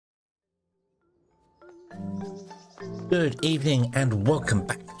Good evening and welcome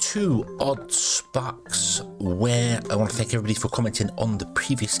back to Oddsparks, where I want to thank everybody for commenting on the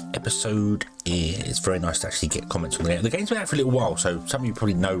previous episode. It's very nice to actually get comments on the game. The game's been out for a little while, so some of you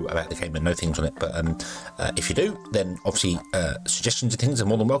probably know about the game and know things on it, but if you do, then obviously suggestions and things are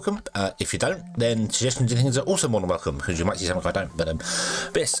more than welcome. If you don't, then suggestions and things are also more than welcome, because you might see something I don't. But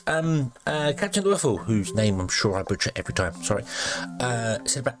yes, Captain Dwarfle, whose name I'm sure I butcher every time, sorry,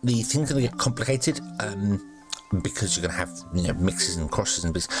 said about the things that get complicated, because you're going to have, you know, mixes and crosses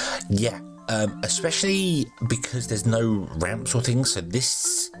and bits. Yeah, especially because there's no ramps or things, so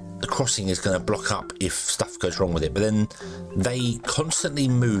the crossing is going to block up if stuff goes wrong with it. But then they constantly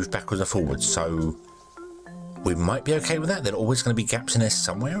move backwards and forwards, so we might be okay with that. There are always going to be gaps in there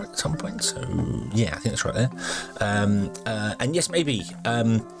somewhere at some point, so yeah, I think that's right there. And yes, maybe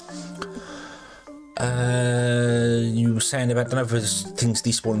you were saying about, I don't know if there's things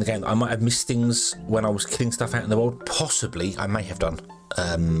despawn in the game. I might have missed things when I was killing stuff out in the world. Possibly, I may have done.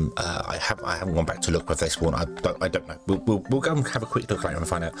 I haven't gone back to look if they spawn. I don't know. We'll go and have a quick look later and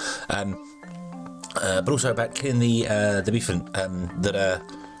find out. But also about killing the beefant, that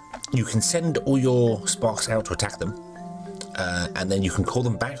you can send all your sparks out to attack them, and then you can call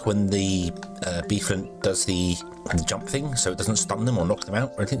them back when the beefant does the jump thing, so it doesn't stun them or knock them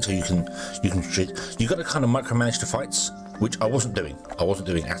out or anything. So you got to kind of micromanage the fights, which I wasn't doing at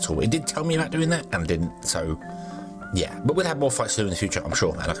all. It did tell me about doing that and I didn't, so yeah, but we'll have more fights to do in the future, I'm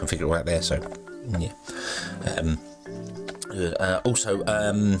sure, and I can figure it all out there, so yeah. Also,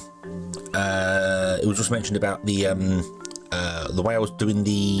 it was just mentioned about the way I was doing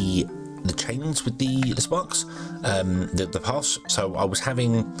the chains with the sparks, the pass. So I was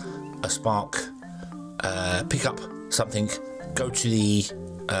having a spark pick up something, go to the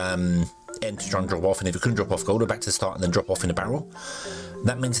end to try and drop off, and if it couldn't drop off, go back to the start and then drop off in a barrel.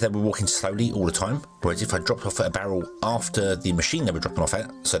 That means they were walking slowly all the time, whereas if I dropped off at a barrel after the machine they were dropping off at,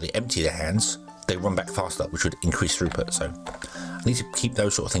 so they empty their hands, they run back faster, which would increase throughput. So I need to keep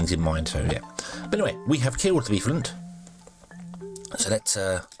those sort of things in mind, so yeah. But anyway, we have killed the beefant, so let's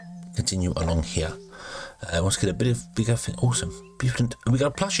continue along here. Let's get a bit of bigger thing. Awesome. Beefant. And we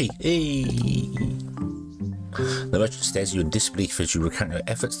got a plushie. Hey. The merchant stares at you in disbelief as you recount your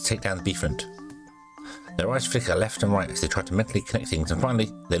efforts to take down the beefant. Their eyes flicker left and right as they try to mentally connect things, and finally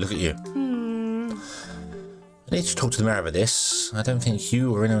they look at you. I need to talk to the mayor about this. I don't think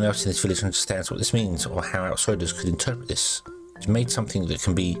you or anyone else in this village understands what this means, or how outsiders could interpret this. It's made something that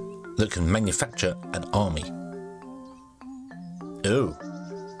can manufacture an army. Oh.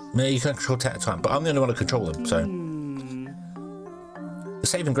 Yeah, you can control 10 at a time, but I'm the only one to control them, so. The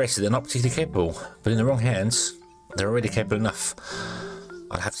saving grace is they're not particularly capable, but in the wrong hands, they're already capable enough.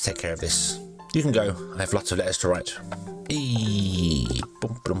 I'll have to take care of this. You can go. I have lots of letters to write. Eee.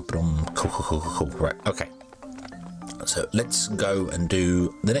 Boom, boom, boom. Cool. Right, okay. So let's go and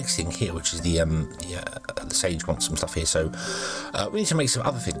do the next thing here, which is the sage wants some stuff here. So we need to make some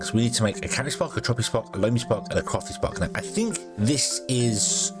other things. We need to make a carry spark, a troppy spark, a loamy spark, and a crafty spark. Now I think this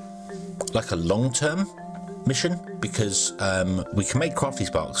is like a long-term mission, because we can make crafty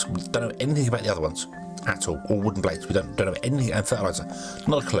sparks. We don't know anything about the other ones at all, or wooden blades. We don't know anything, and fertilizer,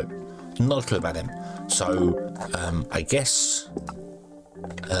 not a clue about them. So I guess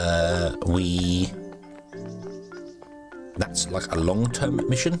that's like a long-term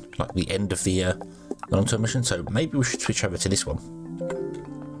mission, like the end of the long-term mission. So maybe we should switch over to this one,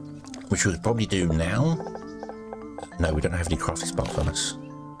 which we could probably do now. No, we don't have any crafty sparks on us.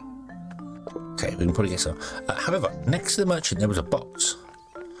 Okay, we can probably get some. However, next to the merchant there was a box.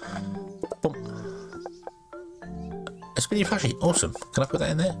 Boom. A spinny plushie. Awesome. Can I put that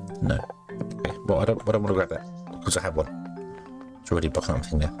in there? No. Okay. Well, I don't want to grab that because I have one. It's already blocking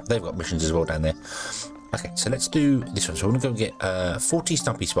everything there. They've got missions as well down there. Okay, so let's do this one. So I'm going to go get 40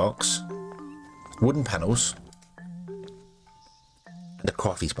 stumpy sparks, wooden panels, and a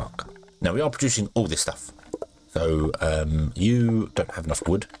crafty spark. Now we are producing all this stuff. So you don't have enough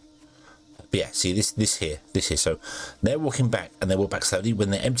wood. But yeah, see this here. So they're walking back, and they walk back slowly.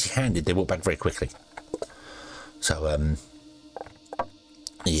 When they're empty-handed, they walk back very quickly. So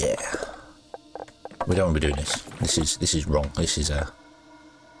yeah, we don't want to be doing this. This is wrong. This is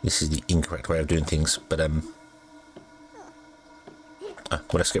the incorrect way of doing things. But well,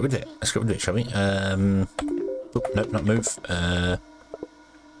 let's get rid of it. Let's get rid of it, shall we? Oop, nope, not move.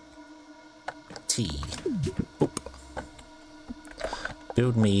 T. Oop.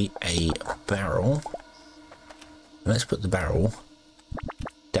 Build me a barrel. Let's put the barrel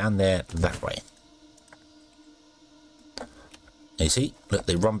down there that way. And you see, look,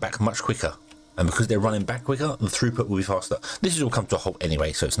 they run back much quicker. And because they're running back quicker, the throughput will be faster. This has all come to a halt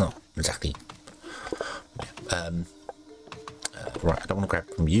anyway, so it's not exactly Right, I don't want to grab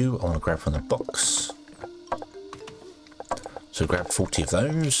from you, I want to grab from the box. So grab 40 of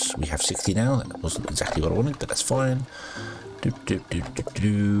those. We have 60 now. That wasn't exactly what I wanted, but that's fine. Put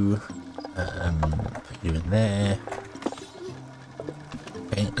you in there.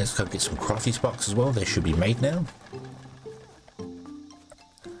 Okay, let's go get some crafty sparks as well. They should be made now.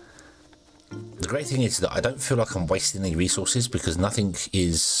 The great thing is that I don't feel like I'm wasting any resources because nothing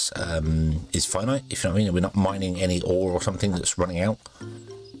is finite, if you know what I mean. We're not mining any ore or something that's running out.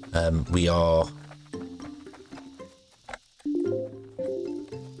 We are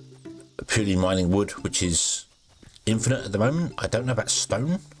purely mining wood, which is infinite at the moment. I don't know about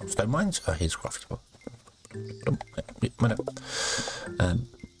stone mines. Oh, here's crafty spot. Oh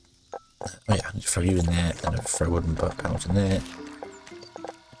yeah, I need to throw you in there, and I'll throw wooden panels in there.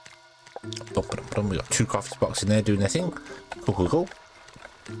 We got 2 crafty sparks in there doing their thing. Cool.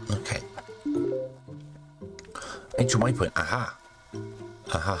 Okay. Ancient waypoint. Aha.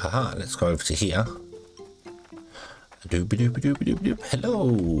 Let's go over to here.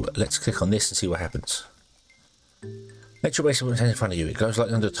 Hello. Let's click on this and see what happens. Nature waypoint in front of you. It goes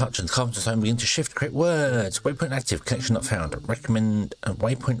like under touch and the carvings of stone begin to shift. Great words. Waypoint active. Connection not found. Recommend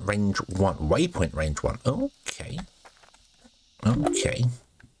waypoint range 1. Waypoint range 1. Okay.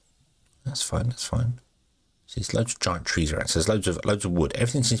 That's fine. So there's loads of giant trees around. So there's loads of wood.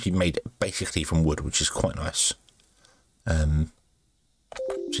 Everything seems to be made basically from wood, which is quite nice. So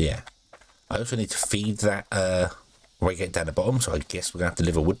yeah. I also need to feed that waygate down the bottom, so I guess we're gonna have to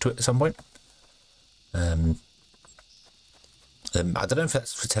deliver wood to it at some point. I don't know if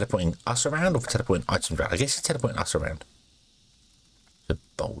that's for teleporting us around or for teleporting items around. I guess it's teleporting us around. The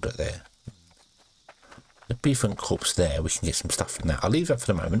boulder there. The beef and corpse there, we can get some stuff from that. I'll leave that for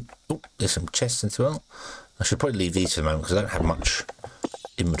the moment. Oh, there's some chests as well. I should probably leave these for the moment because I don't have much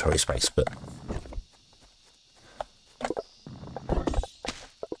inventory space, but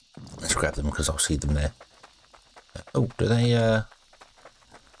let's grab them because I'll see them there. Oh, do they I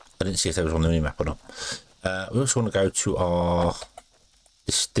didn't see if they was on the mini map or not. We also want to go to our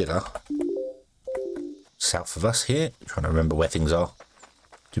distiller south of us here. I'm trying to remember where things are.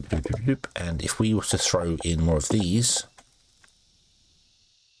 And if we were to throw in more of these,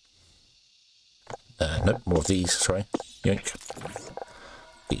 nope, more of these, sorry, yoink,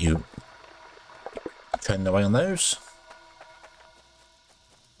 get you turning away on those.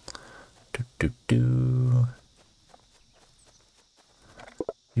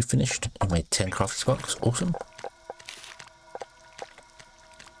 You finished? You made 10 crafty sparks, awesome.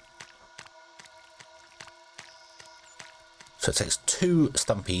 So it takes 2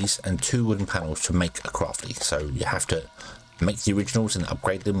 stumpies and 2 wooden panels to make a crafty. So you have to make the originals and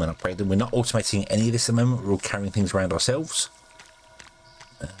upgrade them. We're not automating any of this at the moment. We're all carrying things around ourselves.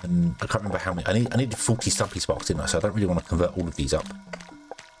 I can't remember how many. I needed 40 stumpy sparks, didn't I? So I don't really want to convert all of these up.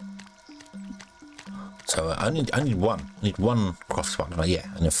 So I need one. I need 1 crafty spark. Yeah,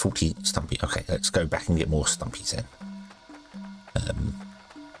 and then 40 stumpy. Okay, let's go back and get more stumpies then.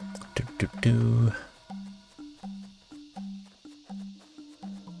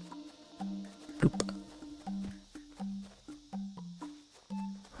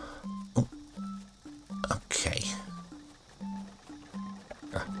 Okay.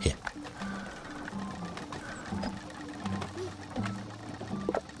 Here.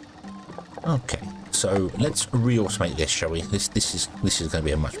 Okay. So let's re-automate this, shall we? This is going to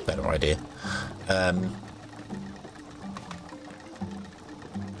be a much better idea.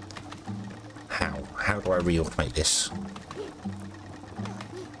 How do I re-automate this?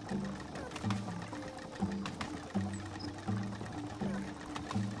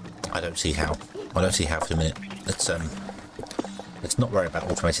 I don't see how. I don't see how for the minute. Let's not worry about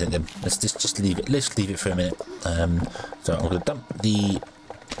automating them. Let's just leave it. Let's leave it for a minute. So I'm going to dump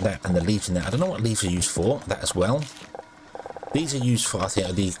that and the leaves in there. I don't know what leaves are used for. That as well. These are used for, I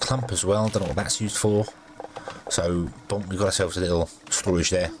think, the clump as well. Don't know what that's used for. So boom, we've got ourselves a little storage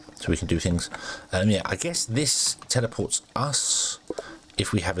there, so we can do things. Yeah, I guess this teleports us,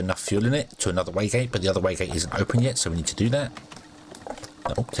 if we have enough fuel in it, to another waygate. But the other waygate isn't open yet, so we need to do that.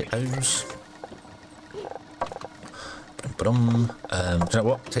 Oh, take those. Do you know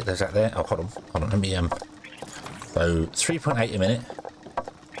what? Take those out there. Oh, hold on. Let me so 3.8 a minute,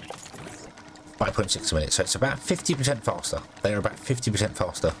 5.6 a minute. So it's about 50% faster. They are about 50%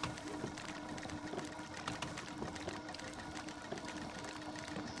 faster.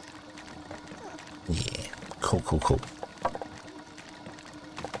 Yeah, cool.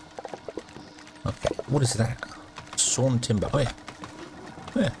 Okay, what is that? Sawn timber. Oh yeah.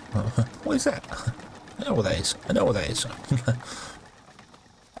 Yeah. What is that? I know what that is.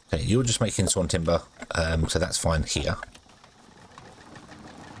 Okay, you're just making sawn timber, so that's fine here.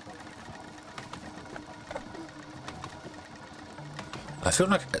 I feel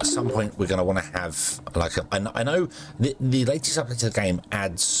like at some point we're going to want to have, like, I know the latest update to the game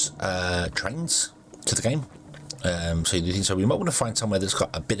adds trains to the game. So we might want to find somewhere that's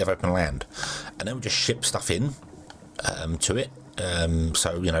got a bit of open land, and then we'll just ship stuff in to it.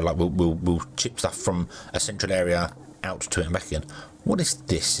 So, you know, like we'll ship stuff from a central area out to it and back again. What is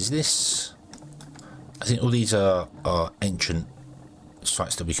this? Is this... I think all these are ancient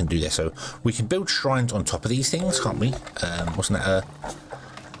sites that we can do there. So we can build shrines on top of these things, can't we? Wasn't that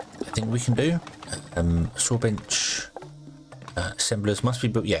a thing we can do? Saw bench assemblers must be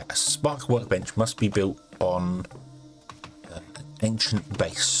built. Yeah, a spark workbench must be built on an ancient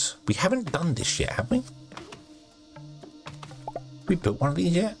base. We haven't done this yet, have we? We built one of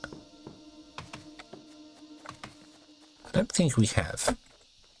these yet? I don't think we have.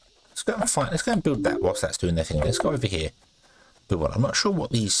 Let's go and find. Let's go and build that whilst that's doing their thing. Let's go over here. Build one. I'm not sure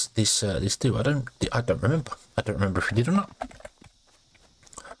what this do. I don't remember. I don't remember if we did or not.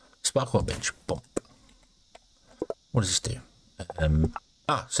 Spark workbench. Bump. What does this do?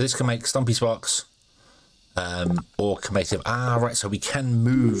 So this can make Stumpy Sparks. Or combative. Right. So we can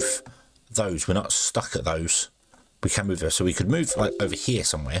move those. We're not stuck at those. We can move those. So we could move like over here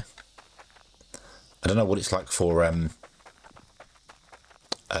somewhere. I don't know what it's like for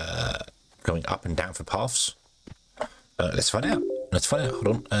going up and down for paths. Let's find out. Let's find out.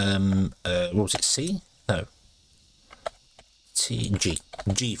 Hold on. What was it? C? No. G.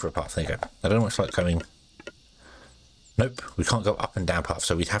 G for a path. There you go. I don't know what it's like going. Nope. We can't go up and down paths.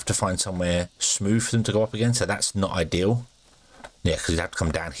 So we'd have to find somewhere smooth for them to go up again. So that's not ideal. Yeah, because you'd have to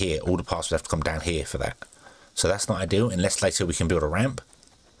come down here. All the paths would have to come down here for that. So that's not ideal unless later we can build a ramp.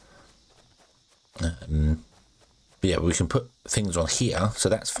 But yeah, we can put things on here, so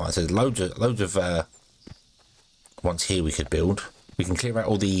that's fine. So there's loads of ones here we could build. We can clear out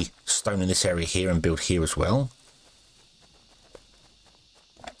all the stone in this area here and build here as well.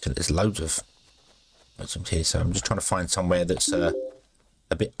 So there's loads of here. So I'm just trying to find somewhere that's a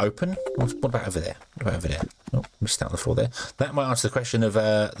bit open. What about over there? What about over there? Oh, missed out on the floor there. That might answer the question of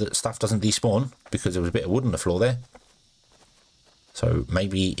that stuff doesn't despawn because there was a bit of wood on the floor there. So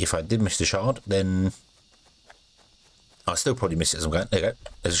maybe if I did miss the shard, then I'll still probably miss it as I'm going. There you go.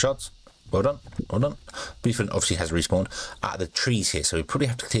 There's the shards. Well done. Well done. Beefin obviously has respawned. The trees here. So we probably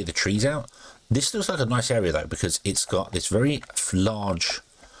have to clear the trees out. This looks like a nice area though, because it's got this very large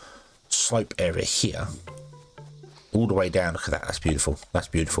slope area here. All the way down. Look at that. That's beautiful. That's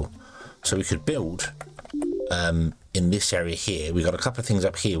beautiful. So we could build in this area here. We've got a couple of things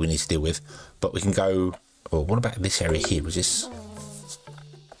up here we need to deal with. But we can go... Well, what about this area here? Was this...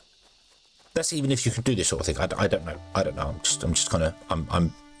 That's even if you can do this sort of thing. I don't know. I don't know. I'm just kind of...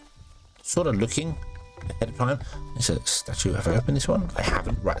 I'm sort of looking ahead of time. Is a statue. Have I opened this one? I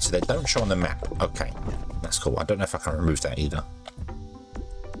haven't. Right, so they don't show on the map. Okay. That's cool. I don't know if I can remove that either.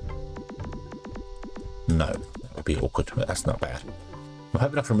 No. That would be awkward, but that's not bad. I'm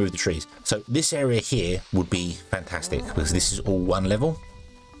hoping I can remove the trees. So this area here would be fantastic because this is all one level.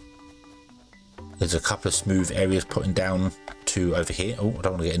 There's a couple of smooth areas putting down to over here. Oh, I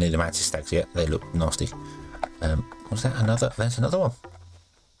don't want to get any of the mantis stacks yet. They look nasty. Was that another? There's another one.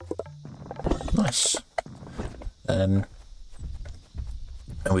 Nice. And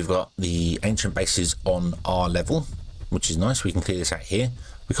we've got the ancient bases on our level, which is nice. We can clear this out here.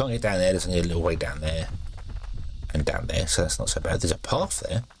 We can't get down there. There's only a little way down there and down there, so that's not so bad. There's a path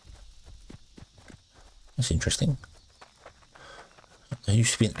there. That's interesting. There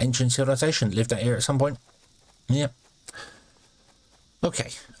used to be an ancient civilization that lived out here at some point. Yeah. Okay.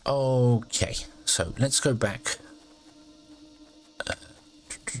 Okay. So let's go back.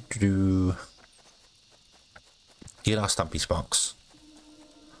 Get our Stumpy Sparks.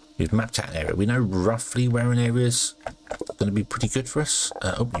 We've mapped out an area. We know roughly where an area's going to be pretty good for us.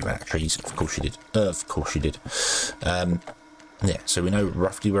 Oh, you ran out of trees. Of course you did. Of course you did. Yeah, so we know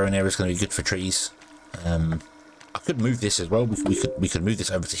roughly where an area's going to be good for trees. I could move this as well. We could move this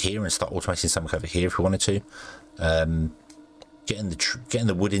over to here and start automating something over here if we wanted to. Getting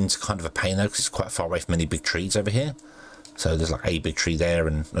the wood into kind of a pain though, because it's quite far away from any big trees over here. So there's like a big tree there,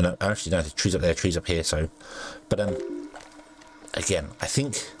 and actually no, there's trees up there, trees up here. So, but again, I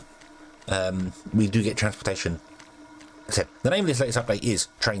think we do get transportation. So the name of this latest update is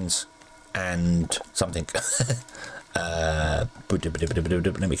trains and something. Let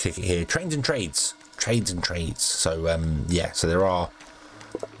me click it here. Trains and trades. Trades and trades. So yeah, so there are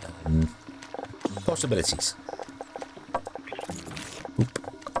possibilities. Oop.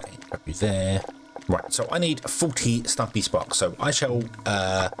 Okay, grab you there. Right, so I need 40 Stumpy Sparks. So I shall be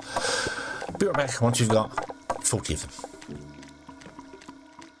right back once we've got 40 of them.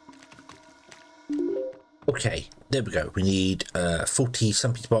 Okay, there we go. We need 40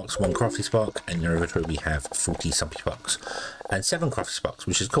 Sumpy Sparks, 1 Crafty Spark, and in our inventory we have 40 Sumpy Sparks and 7 Crafty Sparks,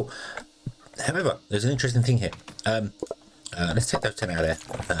 which is cool. However, there's an interesting thing here. Let's take those 10 out of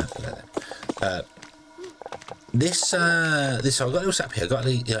there. This I've got a little setup here. I've got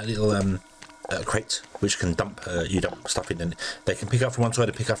a little crate which can dump stuff in, and they can pick up from one side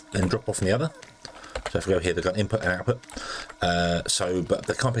and pick up and drop off from the other. So if we go here, they've got input and output. But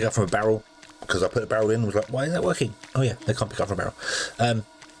they can't pick up from a barrel because I put a barrel in. And was like, why is that working? Oh yeah, they can't pick up from a barrel.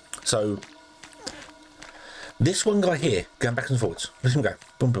 So this one guy here, going backwards and forwards. Listen, go.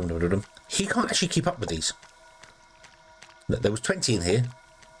 Boom, boom, boom, boom, boom. He can't actually keep up with these. There was 20 in here.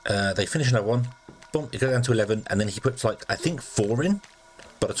 They finish another one. Boom, it goes down to 11, and then he puts like I think 4 in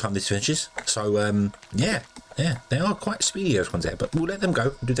by the time this finishes. So yeah, they are quite speedy, those ones there. But we'll let them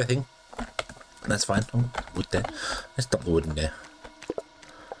go and do their thing. That's fine. Oh, wood there. Let's dump the wood in there.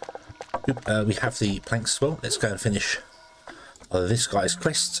 We have the planks as well. Let's go and finish this guy's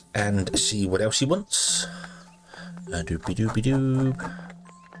quest and see what else he wants. Doopy doopy doop.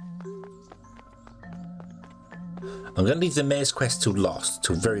 I'm going to leave the mayor's quest till last,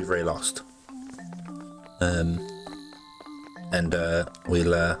 till very, very last. We'll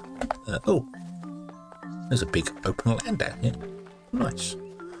oh, there's a big open land down here. Nice.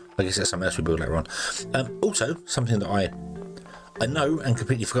 I guess that's something else we build later on. Also, something that I know and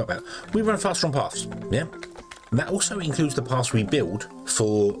completely forgot about. We run faster on paths, yeah? And that also includes the paths we build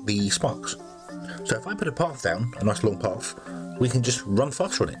for the sparks. So if I put a path down, a nice long path, we can just run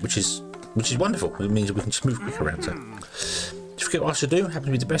faster on it, which is wonderful. It means we can just move quicker around. So, did you forget what I should do? Happen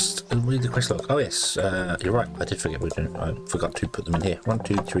to be the best. Read the quest log. Oh yes, you're right. I did forget what we're doing. I forgot to put them in here. 1,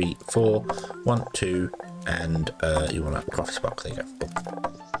 2, 3, 4. 1, 2, and you want a crafty spark. There you go.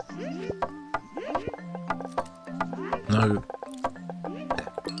 No.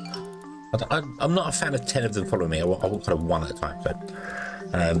 I'm not a fan of 10 of them following me. I want kind of 1 at a time. So,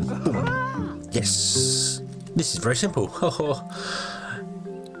 yes, this is very simple.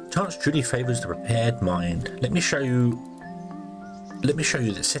 Chance truly favours the prepared mind. Let me show you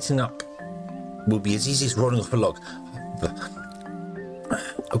that setting up will be as easy as rolling off a log.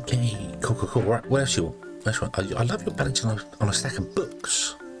 Okay, cool. Right, what else you want? I love your balance on a stack of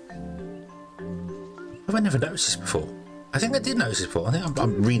books. Have I never noticed this before? I think I did notice this before. I think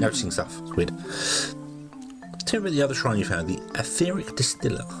I'm re-noticing stuff. It's weird. Tell me about the other shrine you found, the Etheric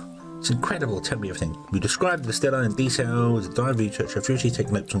Distiller. It's incredible. Tell me everything. We described the distiller in detail. The dive researcher furiously take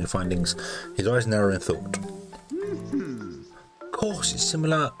notes on your findings. His eyes narrow in thought. Of course, it's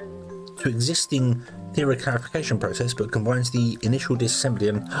similar to existing theory clarification process, but combines the initial disassembly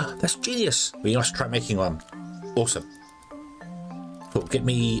and that's genius. We must try making one. Awesome. Cool. Get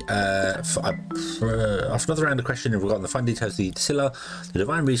me after another round of questioning regarding the fine details of the distiller, the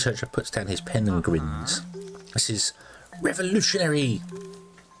divine researcher puts down his pen and grins. This is revolutionary.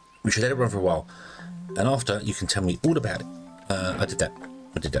 We should let it run for a while, and after you can tell me all about it. I did that.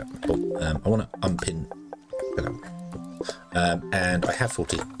 But, I want to unpin. And I have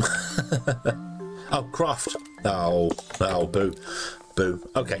 40. Oh, craft. Oh, boo.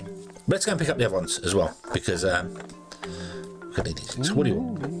 Okay, let's go and pick up the other ones as well, because so what do you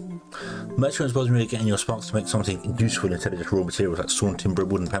want? Merchant is bothering me getting your sparks to make something useful instead of just raw materials like sawn timber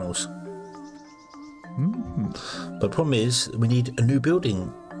and wooden panels. But the problem is we need a new building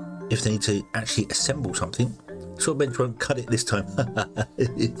if they need to actually assemble something. Sort of bench won't cut it this time.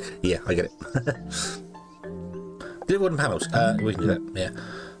 Yeah, I get it. Deliver wooden panels. We can do that. Yeah.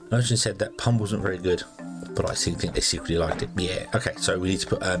 Merchant said that pun wasn't very good, but I think they secretly liked it. Yeah. Okay, so we need to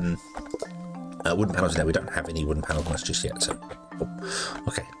put wooden panels in there. We don't have any wooden panels on us just yet. So,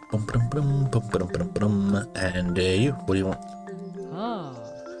 okay. And you, what do you want?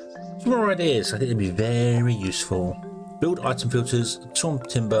 Some more ideas. I think it'd be very useful. Build item filters, sawn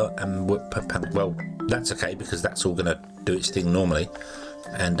timber, and wood panel. Well, that's okay because that's all going to do its thing normally.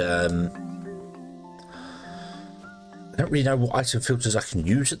 And I don't really know what item filters I can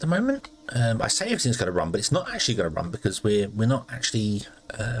use at the moment. I say everything's going to run, but it's not actually going to run because we're not actually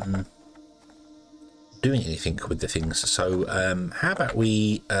doing anything with the things. So how about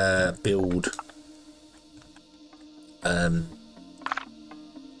we build and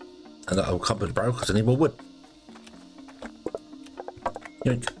I'll come with a barrel because I need more wood.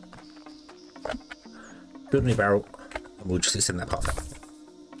 Yoink. Build me a barrel and we'll just extend that path out.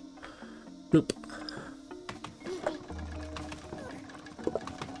 Bloop.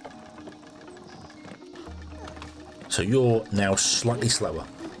 So you're now slightly slower.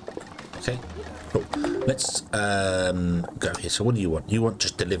 Okay, cool. Let's go here. So what do you want? You want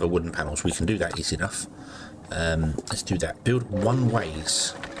just deliver wooden panels. We can do that easy enough. Let's do that. Build one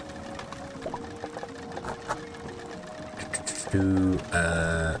ways.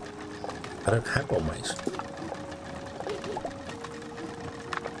 I don't have one ways.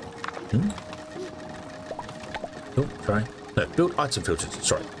 Oh, sorry. No, build item filters.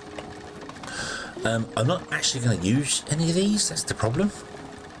 Sorry. I'm not actually going to use any of these. That's the problem.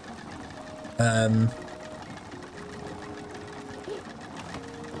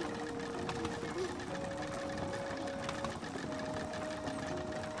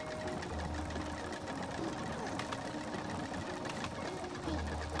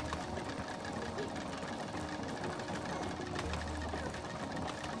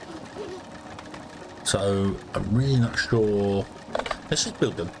 So I'm really not sure. Let's just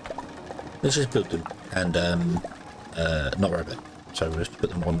build them. Let's just build them and not rabbit. So we'll just put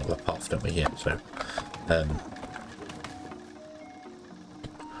them on the path, don't we? Here. So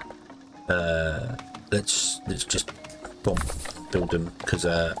let's just build them because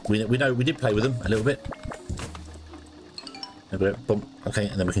we know we did play with them a little bit. Okay,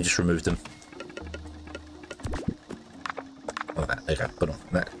 and then we can just remove them. There you go,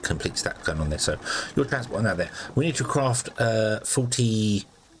 but that completes that going on there. So your transport now there. We need to craft 40,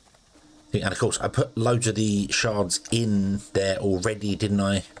 and of course I put loads of the shards in there already, didn't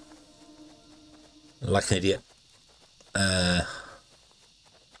I? Like an idiot.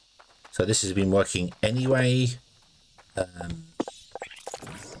 So this has been working anyway.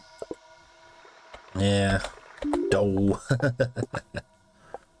 Yeah, dull.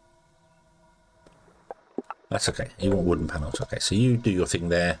 That's okay. You want wooden panels. Okay, so you do your thing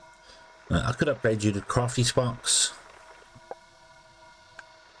there. I could upgrade you to crafty sparks.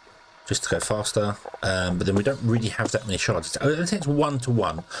 Just to go faster. But then we don't really have that many shards. I think it's 1 to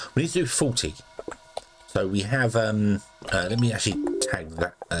 1. We need to do 40. So we have... let me actually tag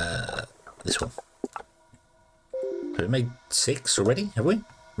that... this one. So we made 6 already, have we?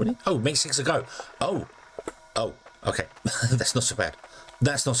 Really? Oh, we made 6 ago. Oh. Oh, okay. That's not so bad.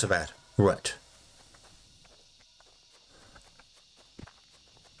 That's not so bad. Right.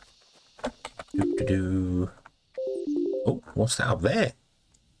 Oh, what's that up there?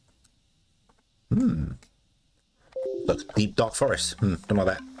 Look, deep dark forest. Don't like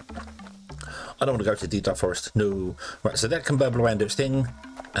that. I don't want to go to deep dark forest. No. Right, so that can burble away and do its thing.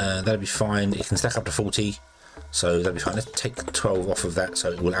 That'll be fine. It can stack up to 40. So that'll be fine. Let's take 12 off of that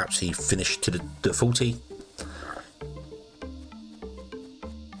so it will actually finish to the 40.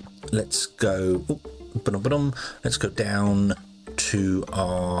 Let's go. Let's go down to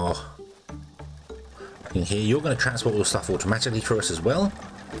our in here. You're going to transport all the stuff automatically for us as well,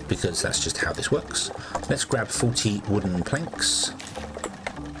 because that's just how this works. Let's grab 40 wooden planks.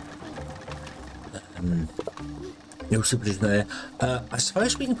 You'll super there. I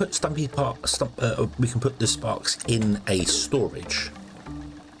suppose we can put we can put the sparks in a storage.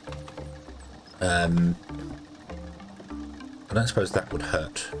 I don't suppose that would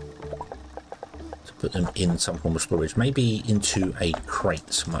hurt to put them in some form of storage. Maybe into a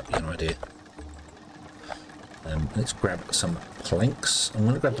crate might be an idea. Let's grab some planks. I'm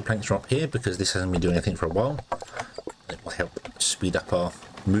going to grab the planks from up here because this hasn't been doing anything for a while. It will help speed up our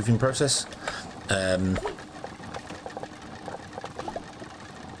moving process. I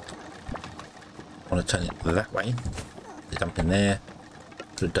want to turn it that way. The dump in there,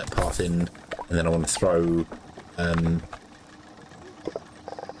 put a dirt path in, and then I want to throw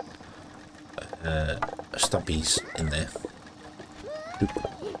stumpies in there. Oop.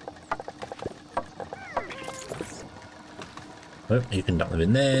 Oh, you can dump them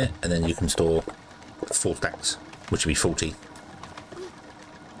in there, and then you can store 4 stacks, which would be 40.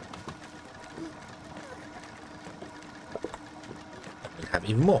 We'll have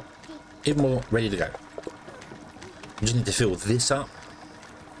even more ready to go. We just need to fill this up.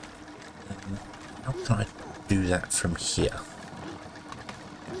 How can I do that from here?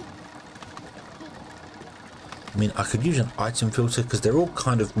 I mean, I could use an item filter because they're all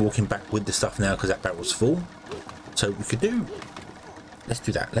kind of walking back with the stuff now because that barrel's full. So we could do. Let's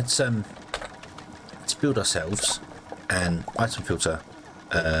do that. Let's build ourselves an item filter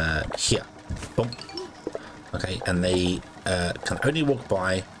here. Boom. Okay, and they can only walk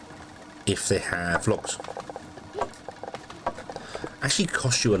by if they have logs. Actually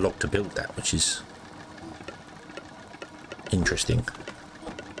costs you a log to build that, which is interesting.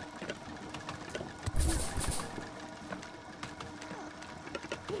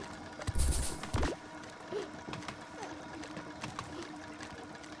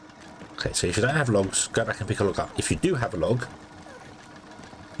 Okay, so if you don't have logs, go back and pick a log up. If you do have a log,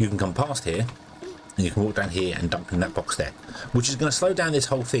 you can come past here and you can walk down here and dump in that box there, which is going to slow down this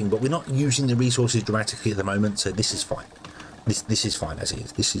whole thing, but we're not using the resources dramatically at the moment, so this is fine. This is fine as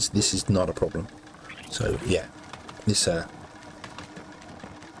it is. This is not a problem. So yeah, this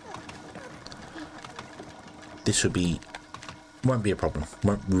this would be, won't be a problem.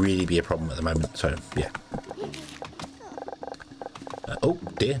 Won't really be a problem at the moment. So yeah. Oh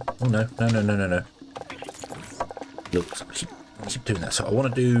dear. Oh no. No, no, no, no, no. Look, keep doing that. So I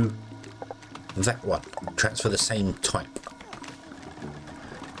want to do that one. Transfer the same type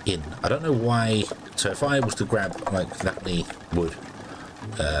in. I don't know why. So if I was to grab like that many wood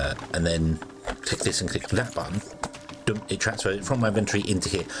and then click this and click that button, it transfers it from my inventory into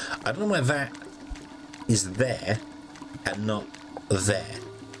here. I don't know why that is there and not there.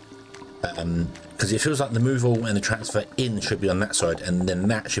 Because it feels like the move all and the transfer in should be on that side, and then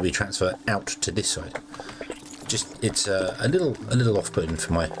that should be transfer out to this side. Just it's a little off-putting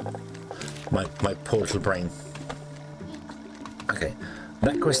for my poor little brain. Okay,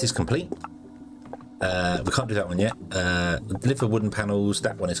 that quest is complete. We can't do that one yet. Deliver wooden panels.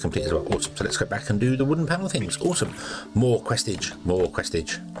 That one is complete as well. Awesome. So let's go back and do the wooden panel things. Awesome. More questage. More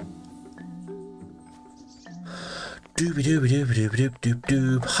questage. Dooby dooby dooby dooby doob doob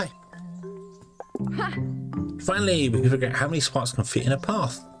doob. Hi. Finally, we can figure out how many sparks can fit in a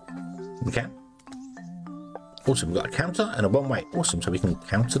path. We can. Awesome. We've got a counter and a one-way. Awesome. So we can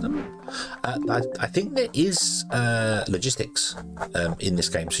counter them. I think there is logistics in this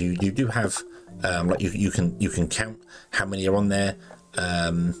game. So you do have like you can count how many are on there.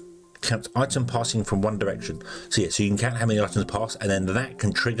 Count item passing from one direction. So yeah, so you can count how many items pass, and then that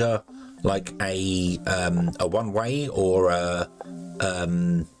can trigger like a one-way or a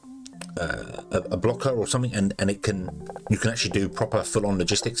blocker or something, and you can actually do proper full-on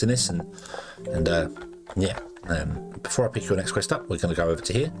logistics in this, and yeah. Before I pick your next quest up, we're going to go over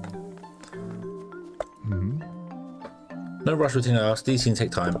to here. No rush with things I asked. These things take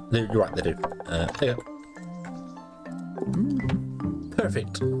time. You're right, they do. There you go.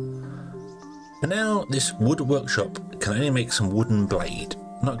 Perfect. And now this wood workshop can only make some wooden blade.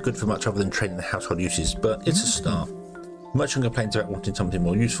 Not good for much other than trading the household uses, but it's a start. Merchant complains about wanting something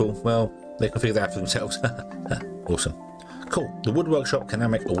more useful. Well, they can figure that out for themselves. Awesome. Cool. The wood workshop can now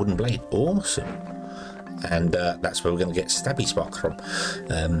make a wooden blade. Awesome. And that's where we're going to get stabby sparks from.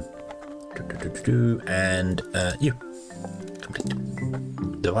 And you.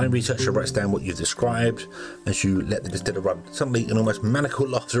 Complete. Divine researcher writes down what you've described as you let the distiller run. Suddenly, an almost maniacal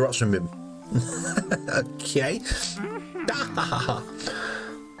laughter erupts from him. Okay.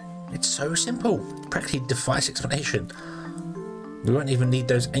 It's so simple. Practically defies explanation. We won't even need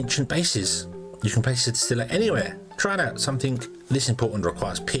those ancient bases. You can place a distiller anywhere. Try it out. Something this important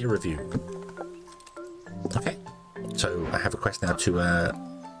requires peer review. Okay. So I have a quest now to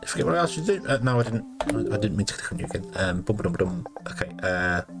I forget what else to do. No, I didn't. I didn't mean to click on you again. Okay.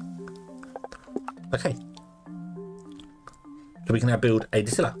 Okay. So we can now build a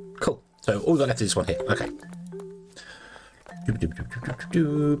distiller. Cool. So all we got left is this one here. Okay.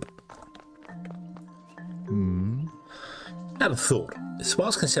 Out of thought. If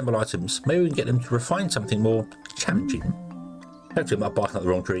sparks can assemble items, maybe we can get them to refine something more challenging. Hopefully I'm not barking up the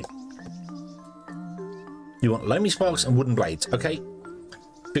wrong tree. You want loamy sparks and wooden blades. Okay.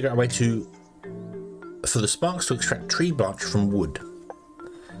 Figure out a way for the sparks to extract tree branch from wood.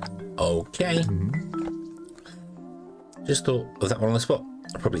 Okay. Just thought of that one on the spot.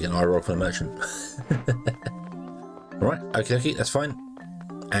 I'll probably get an eye roll from the merchant. Alright, okay, that's fine.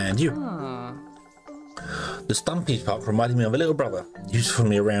 And you. The stumpy spark reminded me of a little brother. He used to follow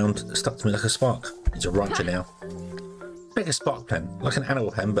me around, stuck to me like a spark. He's a rancher now. Make a spark pen, like an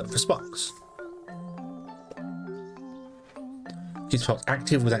animal pen, but for sparks. Keep sparks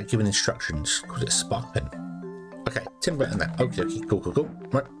active without giving instructions. Call it a spark pen. Okay, 10 better than that. Okay, cool.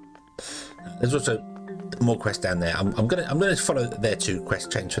 Right. There's also more quests down there. I'm gonna follow their two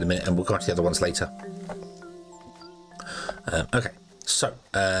quest chains for the minute, and we'll go on to the other ones later. Okay, so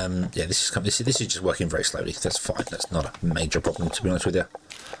yeah, this is just working very slowly. That's fine. That's not a major problem, to be honest with you.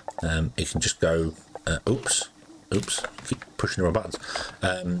 It can just go. Oops. Keep pushing the wrong buttons.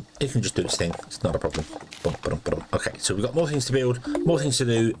 It can just do its thing. It's not a problem. Okay, so we've got more things to build, more things to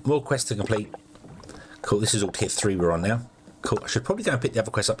do, more quests to complete. Cool. This is all tier 3 we're on now. Cool. I should probably go and pick the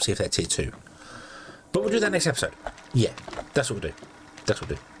other quests up, see if they're tier 2. But we'll do that next episode. Yeah, that's what we'll do.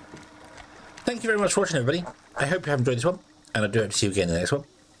 Thank you very much for watching, everybody. I hope you have enjoyed this one, and I do hope to see you again in the next one.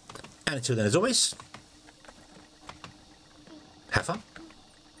 And until then, as always, have fun.